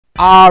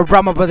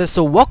Alright my brothers,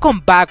 so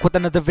welcome back with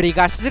another video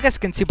guys. As you guys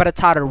can see by the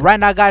title right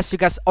now guys, you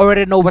guys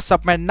already know what's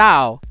up right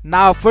now.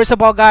 First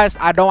of all guys,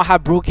 I don't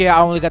have Rukia. I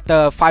only got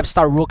the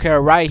 5-star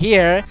Rukia right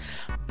here.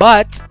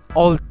 But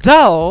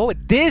although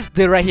this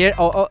dude right here,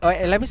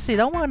 let me see,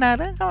 don't want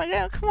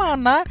that. Come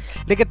on now,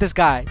 look at this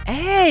guy.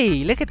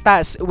 Hey, look at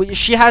that.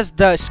 She has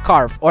the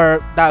scarf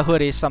or that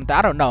hoodie something,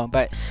 I don't know,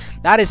 but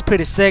that is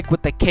pretty sick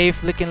with the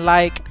cave looking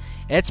like.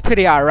 It's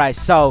pretty alright.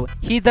 So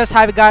he does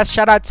have it guys.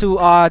 Shout out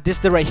to this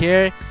dude right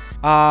here.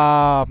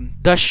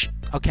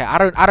 Okay, I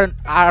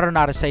don't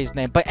know how to say his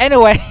name, but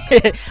anyway,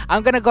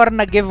 I'm gonna go ahead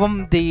and give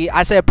him the,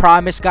 I say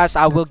promise guys,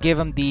 I will give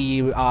him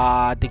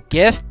the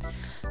gift.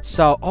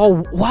 So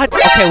what?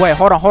 Okay, wait,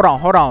 hold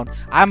on,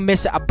 I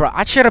missed it, bro.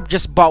 I should have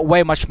just bought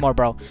way much more,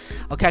 bro.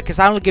 Okay, because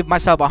I only give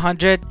myself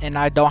 100 and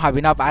I don't have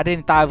enough. I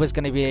didn't thought it was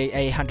gonna be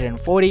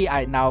 140.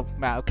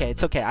 Okay,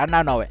 it's okay, I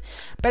now know it.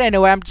 But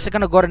anyway, I'm just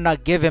gonna go ahead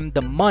and give him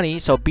the money.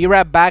 So be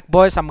right back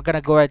boys, I'm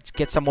gonna go ahead and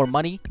get some more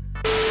money.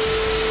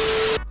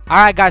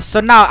 Alright guys,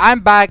 so now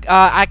I'm back.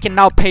 I can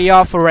now pay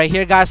off for right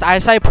here guys.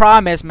 As I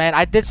promised, man,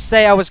 I did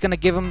say I was gonna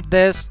give him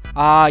this,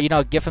 you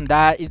know, give him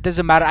that. It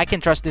doesn't matter, I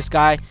can trust this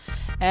guy.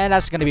 And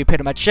that's gonna be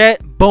pretty much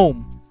it.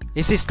 Boom.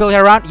 Is he still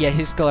here around? Yeah,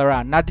 he's still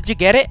around. Now did you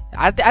get it?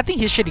 I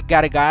think he should have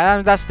got it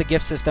guys. That's the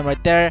gift system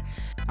right there.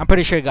 I'm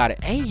pretty sure he got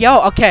it. Hey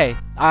yo, okay,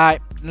 alright,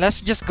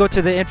 let's just go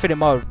to the infinite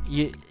mode.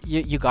 You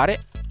got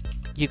it?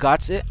 You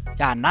got it?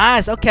 Yeah,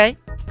 nice. Okay,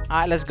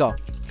 alright, let's go.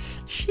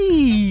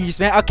 Jeez,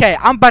 man. Okay,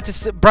 I'm about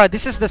to, bro,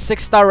 this is the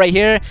 6-star right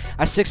here,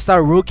 a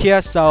 6-star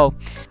Rukia. So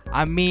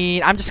I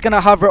mean, I'm just gonna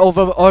hover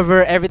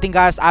over everything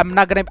guys. I'm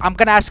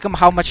gonna ask him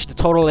how much the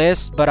total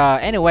is, but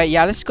anyway,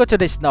 yeah, let's go to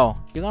the snow.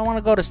 You gonna want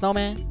to go to snow,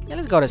 man? Yeah,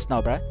 let's go to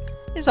snow, bro.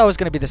 It's always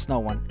gonna be the snow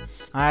one.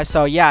 Alright,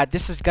 so yeah,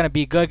 this is gonna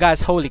be good guys.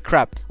 Holy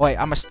crap. Wait,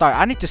 I'm gonna start.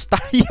 I need to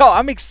start. Yo,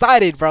 I'm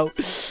excited, bro.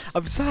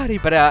 I'm sorry,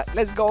 but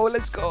let's go.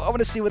 I want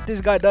to see what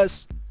this guy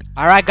does.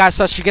 Alright guys,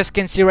 so as you guys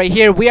can see right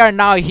here, we are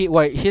now here.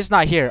 Wait, he's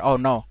not here. Oh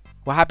no,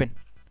 what happened?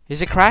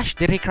 Is it crash?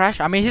 Did he crash?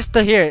 I mean, he's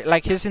still here,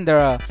 like he's in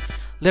the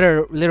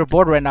little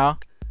board right now.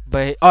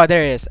 But oh,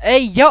 there he is. Hey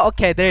yo,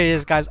 okay, there he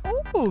is guys.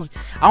 Ooh,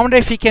 I wonder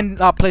if he can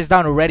place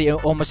down already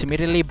almost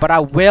immediately, but I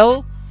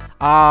will.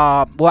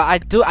 Well,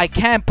 I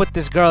can put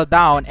this girl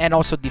down and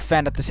also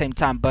defend at the same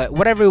time, but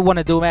whatever you want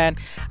to do, man,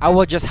 I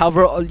will just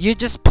hover. You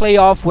just play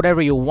off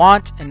whatever you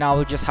want and I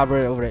will just hover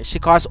over it. She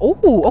costs,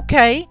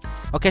 okay,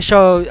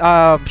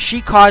 so she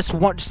costs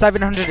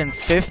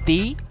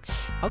 750.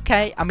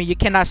 Okay, I mean, you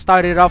cannot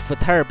start it off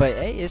with her, but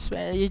hey,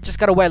 you just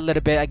gotta wait a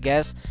little bit, I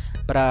guess.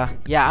 But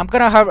yeah, I'm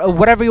gonna hover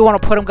whatever you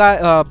want to put him,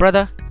 guy,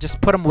 brother.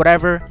 Just put him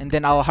whatever, and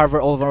then I'll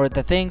hover over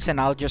the things,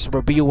 and I'll just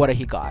review what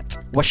she got.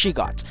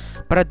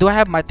 But do I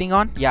have my thing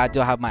on? Yeah, I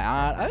do have my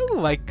on. Oh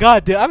my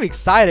god, dude, I'm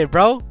excited,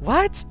 bro.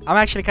 What? I'm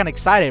actually kind of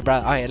excited, bro.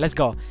 Alright, let's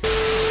go.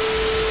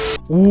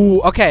 Ooh,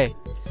 okay.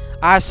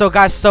 So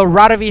guys, so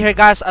right over here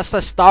guys, as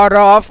a start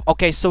off,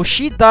 okay, so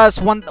she does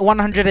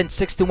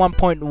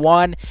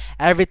 161.1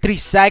 every 3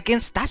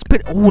 seconds. That's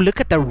pretty. Oh, look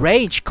at the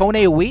range. Cone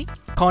AOE.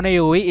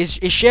 Is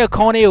she a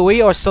cone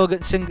AOE or still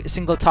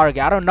single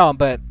target? I don't know,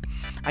 but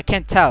I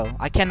can't tell.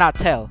 I cannot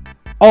tell.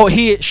 Oh,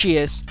 she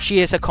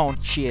is a cone.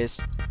 She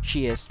is.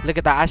 Look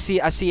at that. I see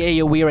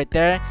AOE right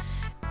there.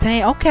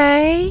 Dang,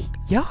 okay.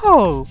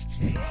 Yo.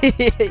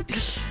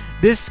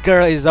 This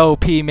girl is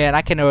OP, man.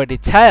 I can already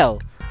tell.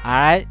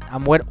 Alright,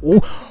 I'm with.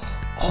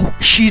 Oh,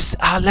 she's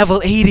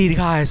level 80,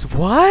 guys.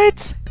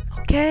 What?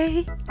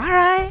 Okay,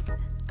 alright.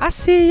 I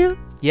see you.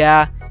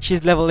 Yeah,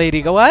 she's level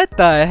 80. What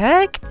the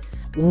heck?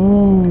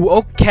 Ooh,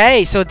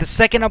 okay. So the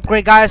second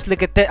upgrade, guys.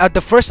 Look at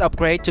the first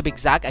upgrade to be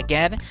exact.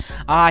 Again,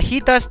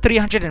 he does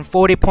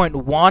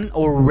 340.1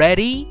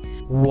 already.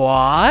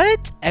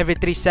 What? Every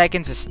 3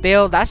 seconds is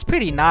still. That's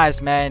pretty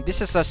nice, man. This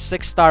is a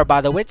 6-star,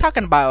 by the way. We're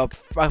talking about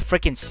a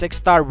freaking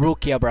 6-star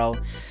Rukia, bro.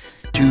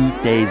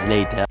 2 days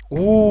later.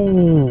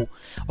 Ooh,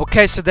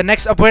 okay, so the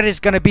next upgrade is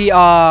gonna be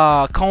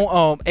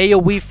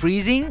AOE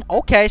freezing.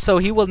 Okay, so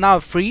he will now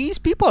freeze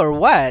people or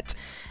what?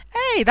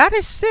 Hey, that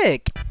is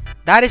sick.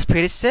 That is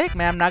pretty sick,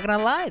 man. I'm not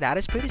gonna lie, that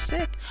is pretty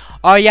sick.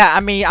 Oh yeah, I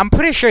mean, I'm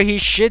pretty sure he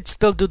should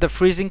still do the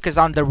freezing, because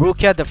on the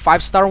Rukia, the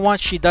 5-star one,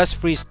 she does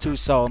freeze too,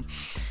 so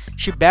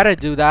she better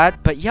do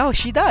that. But yo,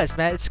 she does,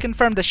 man. It's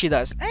confirmed that she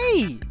does.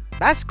 Hey,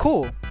 that's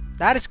cool.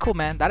 That is cool,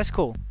 man. That is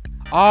cool.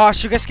 Oh,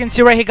 so you guys can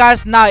see right here,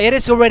 guys. Now it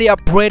is already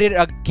upgraded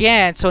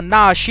again. So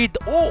now she,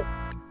 a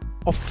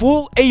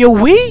full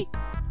AOE.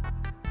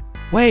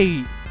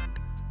 Wait,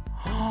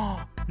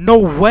 no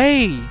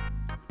way.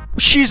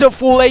 She's a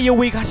full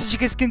AOE, guys. As you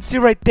guys can see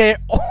right there.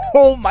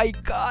 Oh my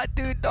god,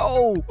 dude,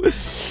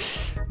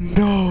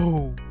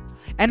 no.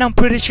 And I'm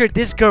pretty sure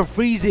this girl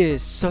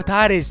freezes. So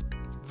that is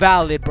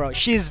valid, bro.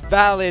 She's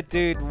valid,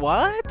 dude.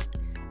 What?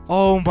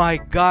 Oh my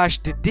gosh,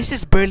 dude, this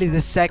is barely the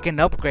second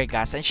upgrade,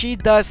 guys, and she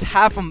does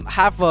half a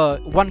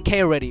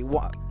 1k already,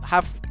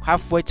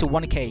 halfway to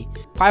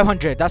 1k,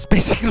 500. That's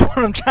basically what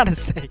I'm trying to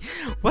say.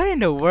 What in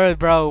the world,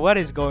 bro? What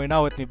is going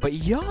on with me? But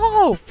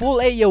yo, full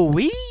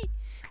AOE.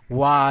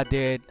 Wow,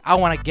 dude, I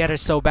want to get her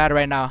so bad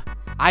right now.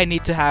 I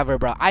need to have her,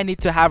 bro. I need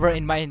to have her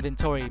in my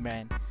inventory,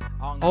 man.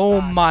 Oh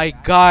my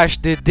gosh,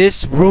 dude,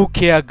 this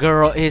Rukia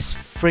girl is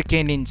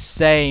freaking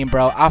insane,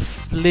 bro. I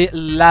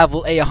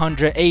level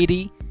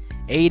 880,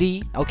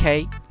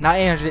 okay, not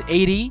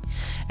 880,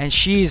 and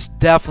she's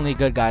definitely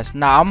good, guys.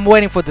 Now I'm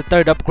waiting for the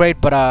third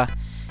upgrade, but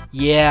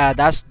yeah,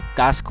 that's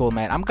cool,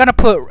 man. I'm gonna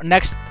put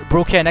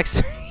Rukia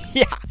next.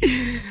 Yeah.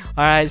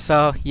 All right,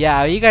 so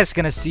yeah, you guys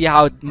gonna see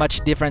how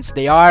much difference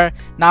they are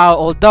now.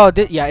 Although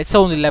yeah, it's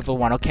only level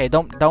 1. Okay,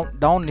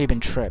 don't even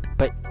trip.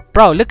 But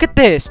bro, look at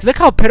this. Look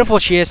how pitiful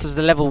she is as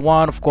the level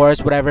 1. Of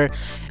course, whatever.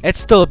 It's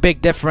still a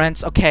big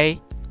difference. Okay.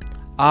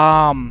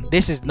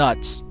 This is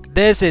nuts.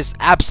 This is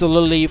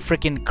absolutely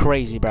freaking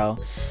crazy, bro.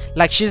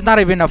 Like, she's not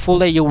even a full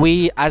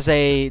AOE as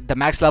the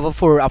max level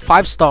for a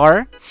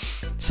 5-star.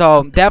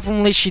 So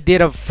definitely she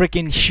did a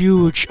freaking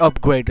huge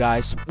upgrade,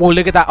 guys. Oh,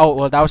 look at that. Oh,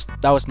 well, that was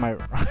my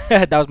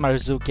that was my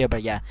Rukia,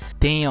 but yeah.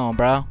 Damn,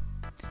 bro.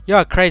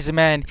 You're crazy,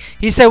 man.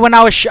 He said when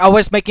I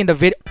was making the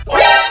video.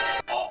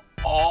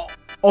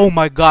 Oh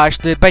my gosh,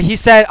 dude. But he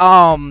said,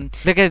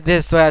 look at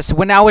this, guys.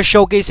 When I was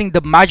showcasing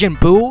the Majin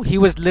Buu, he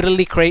was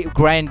literally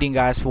grinding,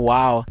 guys.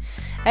 Wow.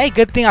 Hey,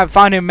 good thing I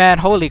found him, man.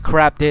 Holy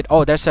crap, dude.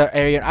 Oh, there's an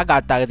area. I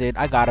got that, dude.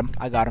 I got him.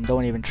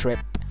 Don't even trip.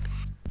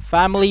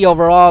 Family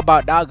overall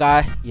about that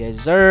guy.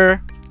 Yes,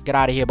 sir. Get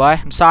out of here, boy.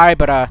 I'm sorry,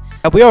 but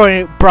we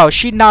already, bro.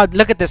 She now,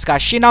 look at this guy.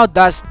 She now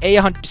does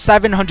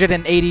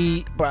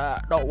 780. No,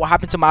 what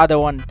happened to my other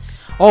one?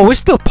 Oh, we're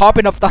still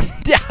popping up on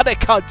the other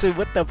account too.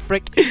 What the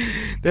frick?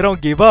 They don't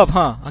give up,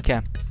 huh?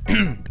 Okay.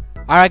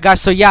 Alright,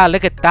 guys. So yeah,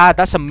 look at that.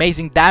 That's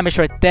amazing damage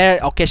right there.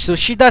 Okay, so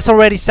she does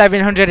already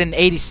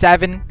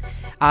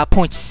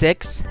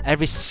 787.6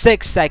 every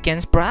 6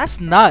 seconds, bro.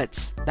 That's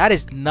nuts. That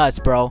is nuts,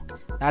 bro.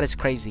 That is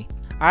crazy.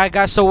 Alright,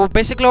 guys, so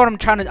basically what I'm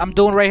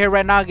doing right here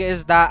right now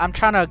is that I'm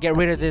trying to get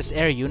rid of this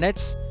air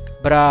units,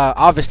 but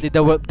obviously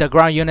the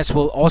ground units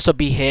will also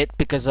be hit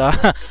because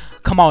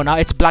come on now,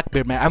 it's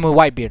Blackbeard, man. I mean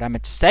Whitebeard, I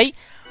meant to say.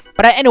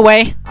 But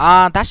anyway,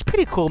 that's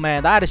pretty cool,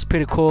 man. That is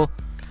pretty cool.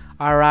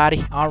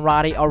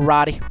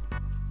 Alrighty.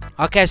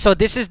 Okay, so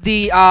this is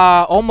the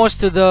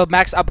almost to the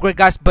max upgrade,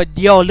 guys. But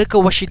yo, look at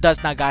what she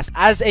does now, guys.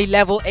 As a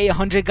level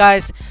 800,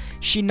 guys,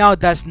 she now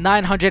does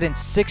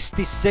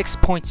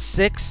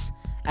 966.6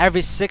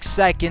 every 6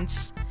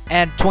 seconds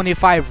and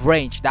 25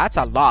 range. That's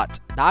a lot.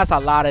 That's a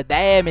lot of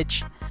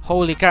damage.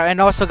 Holy crap.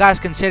 And also, guys,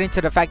 considering to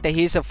the fact that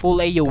he's a full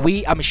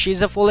AOE, I mean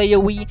she's a full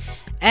AOE,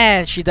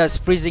 and she does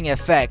freezing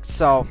effect.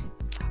 So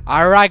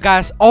alright,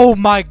 guys. Oh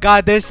my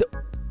god, this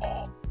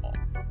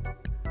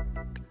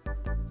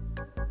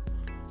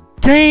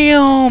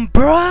damn,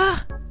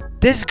 bruh,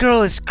 this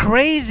girl is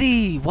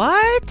crazy.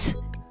 What?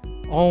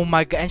 Oh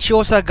my god. And she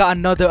also got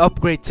another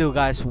upgrade too,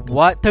 guys.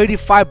 What?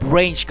 35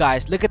 range,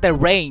 guys. Look at the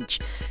range.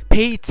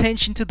 Pay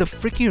attention to the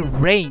freaking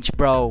range,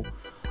 bro.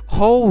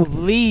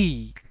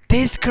 Holy,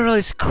 this girl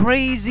is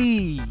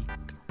crazy.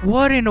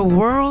 What in the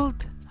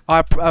world?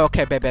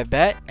 Okay,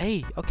 bet.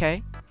 Hey,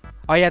 okay.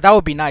 Oh yeah, that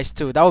would be nice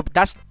too.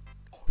 That's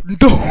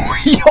no.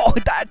 Yo,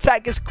 that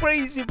attack is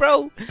crazy,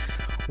 bro.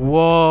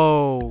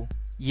 Whoa.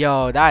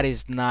 Yo, that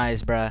is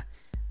nice, bruh.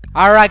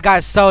 Alright,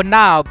 guys, so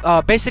now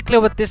basically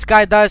what this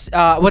guy does,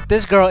 what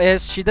this girl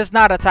is, she does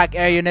not attack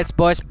air units,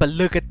 boys, but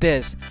look at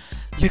this.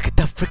 Look at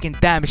the freaking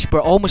damage,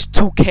 bro. Almost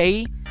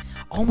 2k.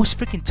 Almost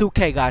freaking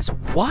 2k, guys.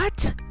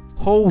 What?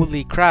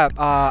 Holy crap.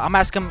 I'm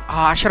asking,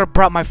 I should have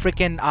brought my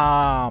freaking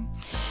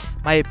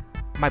my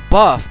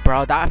buff,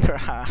 bro. That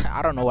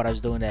I don't know what I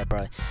was doing there,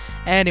 bro.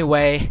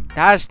 Anyway,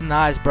 that's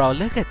nice, bro.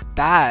 Look at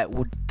that,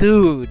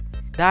 dude.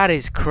 That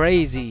is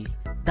crazy.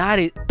 That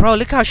is, bro,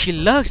 look how she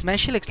looks, man.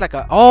 She looks like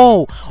a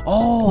oh,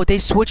 they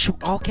switch.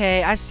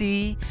 Okay, I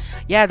see.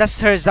 Yeah,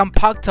 that's her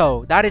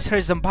Zanpakuto. That is her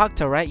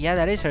Zanpakuto, right? Yeah,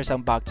 that is her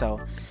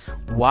Zanpakuto.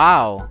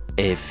 Wow.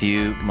 A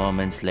few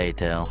moments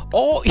later.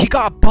 Oh, he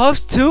got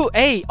buffs too.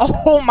 Hey,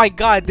 oh my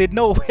god, dude,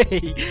 no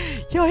way.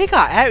 Yo,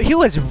 he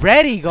was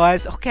ready,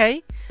 guys.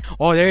 Okay.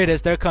 Oh, there it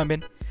is. They're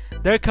coming.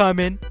 There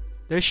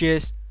she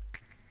is.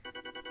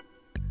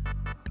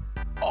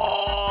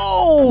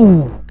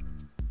 Oh,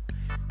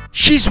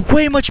 she's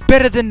way much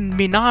better than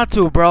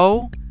Minato,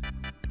 bro.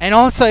 And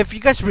also, if you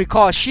guys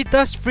recall, she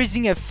does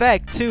freezing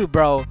effect too,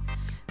 bro.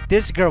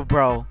 This girl,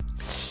 bro.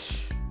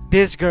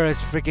 This girl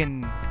is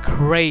freaking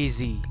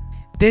crazy.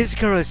 This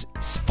girl is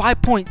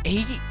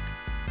 5.8.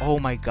 Oh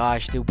my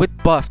gosh, dude.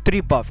 With buff,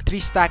 3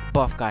 stack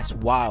buff, guys.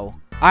 Wow.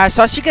 Alright,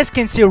 so as you guys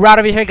can see right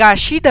over here, guys,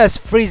 she does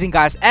freezing,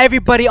 guys.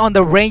 Everybody on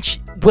the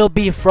range will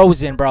be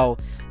frozen, bro.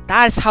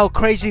 That is how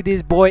crazy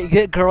this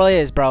girl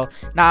is, bro.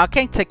 Now I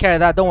can't take care of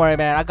that. Don't worry,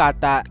 man. I got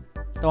that.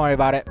 Don't worry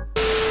about it.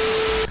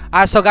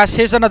 Alright, so guys,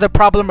 here's another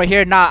problem right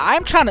here. Now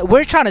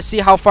we're trying to see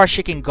how far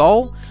she can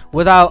go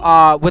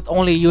without with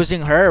only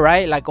using her,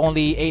 right? Like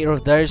only 8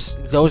 of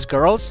those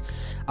girls.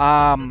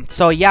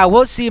 So yeah,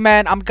 we'll see,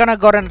 man. I'm gonna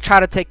go and try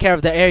to take care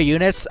of the air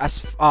units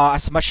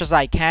as much as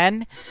I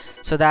can,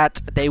 so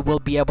that they will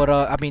be able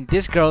to, I mean,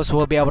 these girls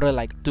will be able to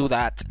like do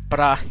that.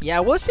 But yeah,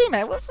 we'll see,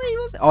 man. We'll see.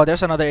 Oh,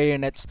 there's another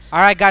unit. All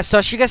right, guys. So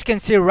as you guys can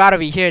see right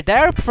over here,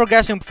 they're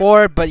progressing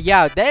forward. But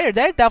yeah, they're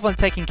definitely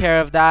taking care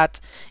of that.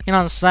 You know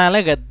what I'm saying?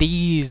 Look at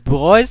these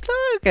boys.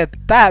 Look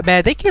at that,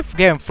 man. They keep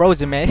getting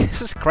frozen, man.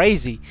 This is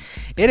crazy.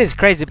 It is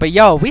crazy. But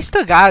yo, we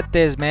still got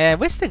this, man.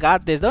 We still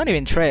got this. Don't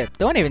even trip.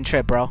 Don't even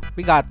trip, bro.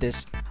 We got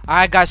this. All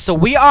right, guys. So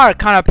we are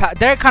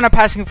they're kind of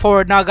passing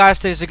forward now,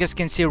 guys. As you guys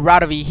can see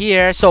right over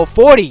here. So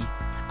 40.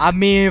 I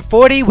mean,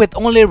 40 with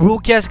only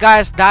Rukias,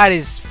 guys. That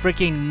is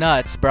freaking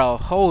nuts, bro.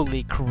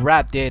 Holy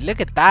crap, dude. Look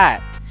at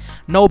that.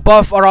 No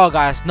buff at all,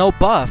 guys. No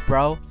buff,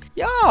 bro.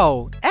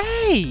 Yo,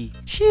 hey,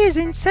 she is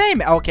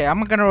insane. Okay,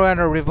 I'm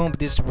gonna remove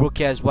this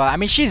Rukia as well. I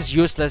mean, she's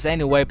useless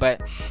anyway, but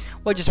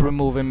we'll just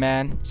remove it,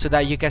 man, so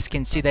that you guys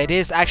can see that it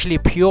is actually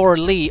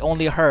purely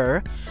only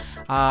her,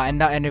 and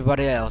not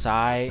anybody else.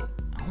 Oh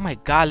my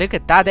God, look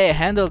at that. They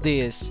handled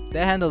this. They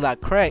handled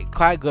that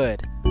quite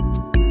good.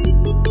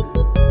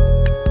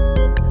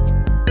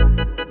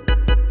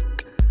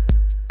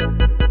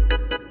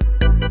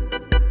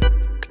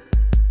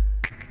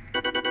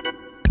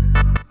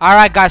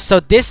 Alright, guys,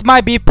 so this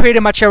might be pretty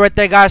much it right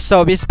there, guys.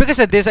 So it's because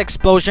of this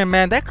explosion,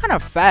 man. They're kind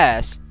of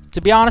fast, to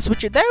be honest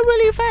with you. They're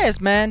really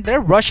fast, man. They're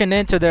rushing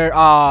into their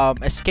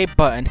escape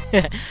button.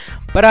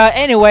 But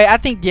anyway, I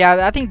think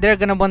they're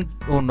gonna want.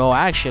 Oh no,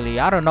 actually,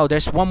 I don't know.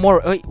 There's one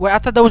more. Wait, I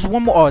thought there was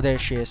one more. Oh, there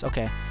she is.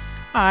 Okay.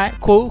 Alright,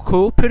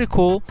 cool, pretty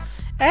cool.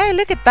 Hey,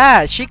 look at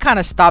that. She kind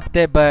of stopped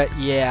it, but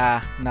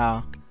yeah,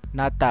 no,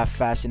 not that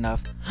fast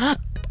enough.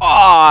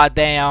 Oh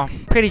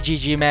damn, pretty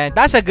GG, man.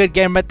 That's a good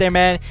game right there,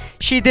 man.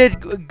 She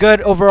did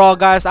good overall,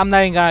 guys. I'm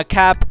not even gonna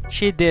cap.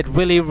 She did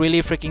really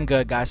freaking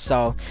good, guys.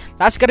 So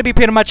that's gonna be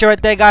pretty much it right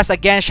there, guys.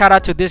 Again, shout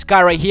out to this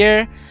guy right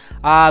here.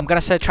 I'm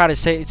gonna try to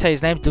say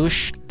his name.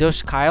 Douche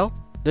Kyle.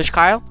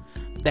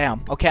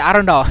 Damn. Okay, I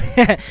don't know.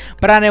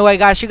 But anyway,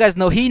 guys, you guys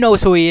know he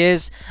knows who he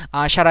is.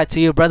 Shout out to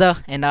you, brother.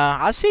 And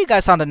I'll see you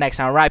guys on the next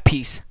one. All right,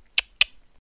 peace.